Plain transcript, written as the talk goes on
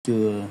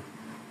chưa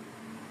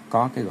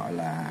có cái gọi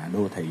là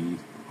đô thị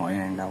Hội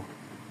An đâu.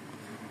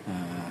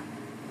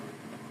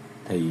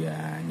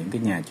 Những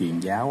cái nhà truyền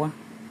giáo á,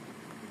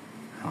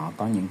 họ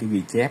có những cái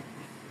ghi chép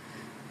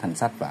thành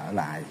sách vở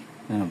lại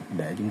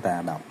để chúng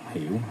ta đọc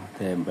hiểu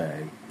thêm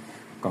về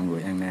con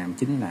người Annam,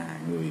 chính là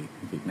người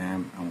Việt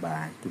Nam, ông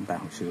bà chúng ta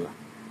hồi xưa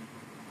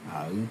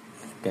ở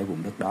cái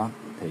vùng đất đó.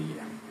 Thì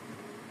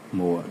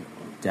mùa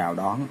chào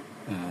đón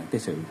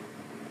cái sự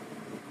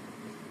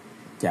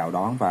chào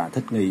đón và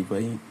thích nghi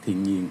với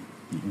thiên nhiên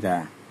diễn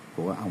ra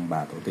của ông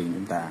bà tổ tiên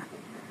chúng ta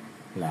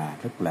là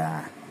rất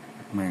là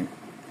mang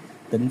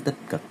tính tích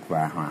cực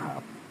và hòa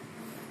hợp.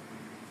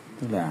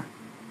 Tức là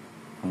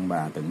ông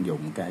bà tận dụng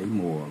cái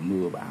mùa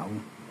mưa bão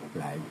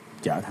lại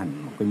trở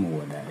thành một cái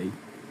mùa để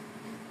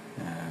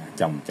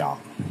trồng trọt,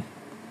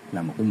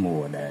 là một cái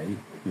mùa để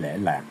lễ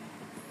lạc,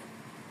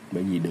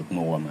 bởi vì được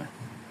mùa mà.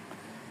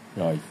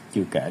 Rồi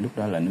chưa kể lúc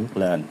đó là nước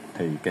lên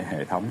thì cái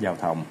hệ thống giao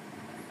thông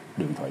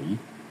đường thủy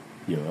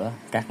giữa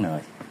các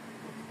nơi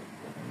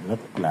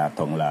rất là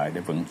thuận lợi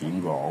để vận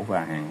chuyển gỗ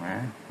và hàng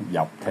hóa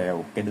dọc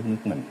theo cái đất nước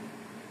mình.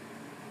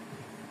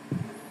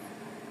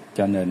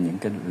 Cho nên những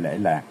cái lễ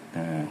lạc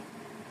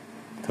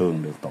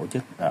thường được tổ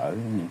chức ở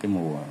những cái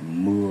mùa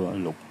mưa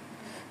lụt.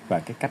 Và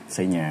cái cách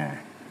xây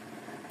nhà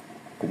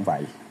cũng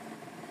vậy,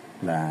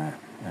 là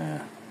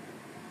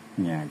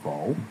nhà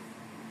gỗ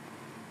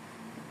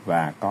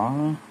và có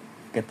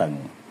cái tầng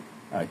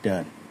ở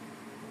trên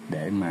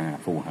để mà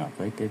phù hợp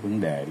với cái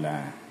vấn đề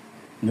là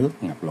nước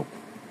ngập lụt,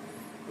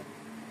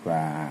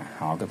 và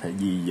họ có thể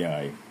di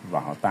dời và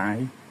họ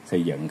tái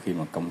xây dựng khi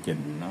mà công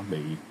trình nó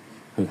bị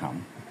hư hỏng.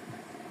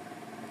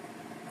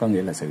 Có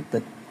nghĩa là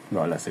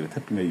gọi là sự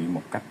thích nghi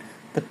một cách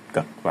tích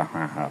cực và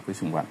hòa hợp với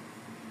xung quanh.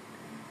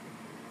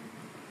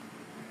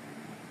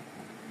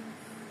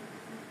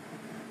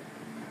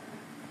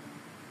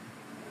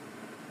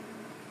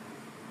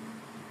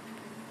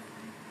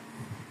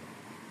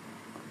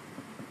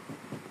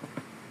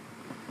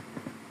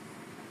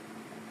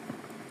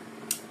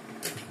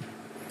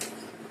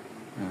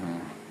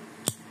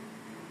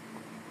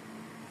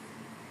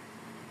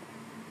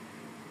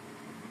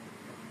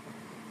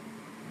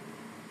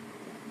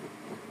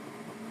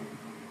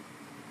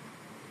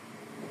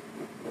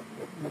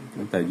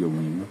 Chúng ta dùng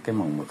những cái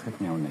màu mực khác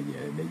nhau này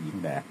để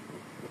diễn đạt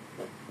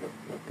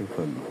cái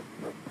phần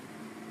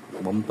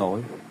bóng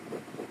tối,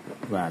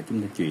 và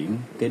chúng ta chuyển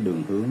cái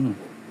đường hướng,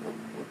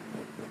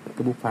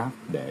 cái bút pháp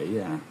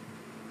để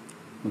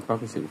nó có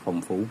cái sự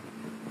phong phú.